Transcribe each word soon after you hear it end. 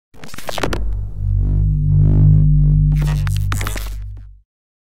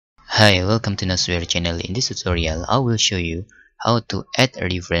Hi, welcome to Nasware channel. In this tutorial, I will show you how to add a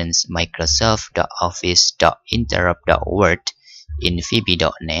reference Microsoft.Office.Interop.Word in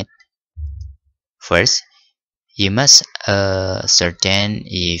VB.NET. First, you must certain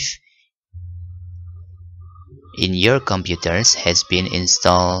if in your computers has been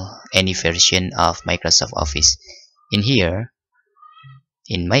installed any version of Microsoft Office. In here,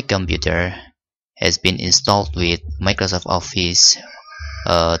 in my computer, has been installed with Microsoft Office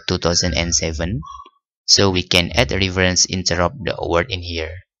 2007. So we can add a reference interop.word in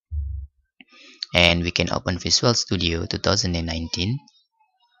here, and we can open Visual Studio 2019,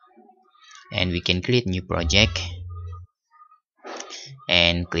 and we can create new project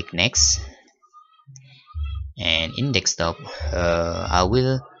and click next. And in desktop, I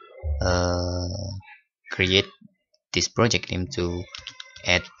will create this project name to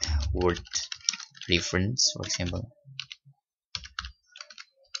add word reference, for example.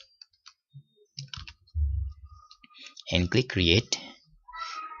 And click create.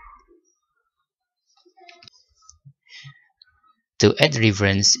 To add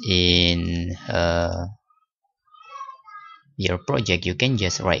reference in your project, you can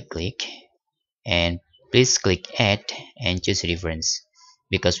just right click and please click add and choose reference,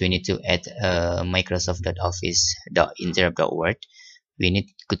 because we need to add Microsoft.Office.Interop.Word. We need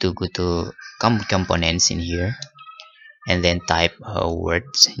to go to components in here and then type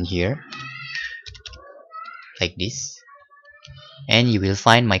words in here like this, and you will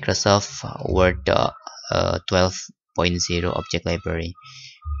find Microsoft Word 12.0 object library.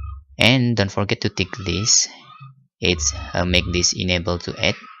 And don't forget to tick this. It's make this enable to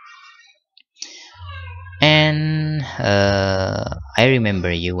add. And I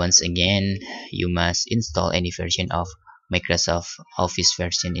remember you once again, you must install any version of Microsoft Office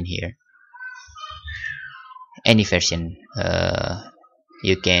version in here. Any version.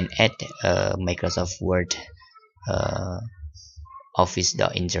 You can add Microsoft Word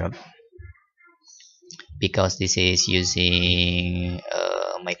Office.Interop, because this is using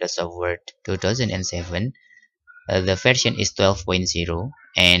Microsoft Word 2007. The version is 12.0,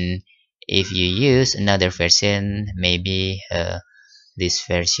 and if you use another version, maybe this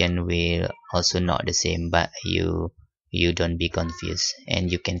version will also not the same, but you don't be confused,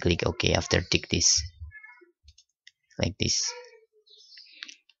 and you can click OK after tick this like this.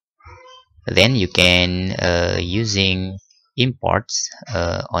 Then you can using imports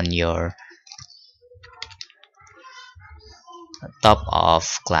on your top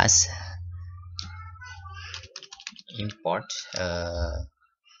of class import.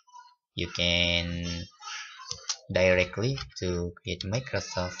 You can directly to create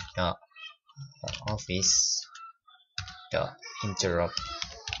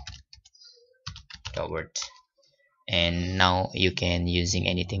Microsoft.Office.Interop.Word, and now you can using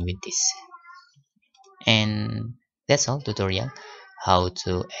anything with this. And that's all tutorial how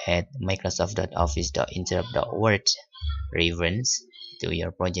to add Microsoft.Office.Interop.Word reference to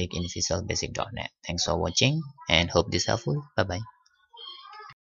your project in Visual Basic.NET. Thanks for watching and hope this helpful. Bye bye.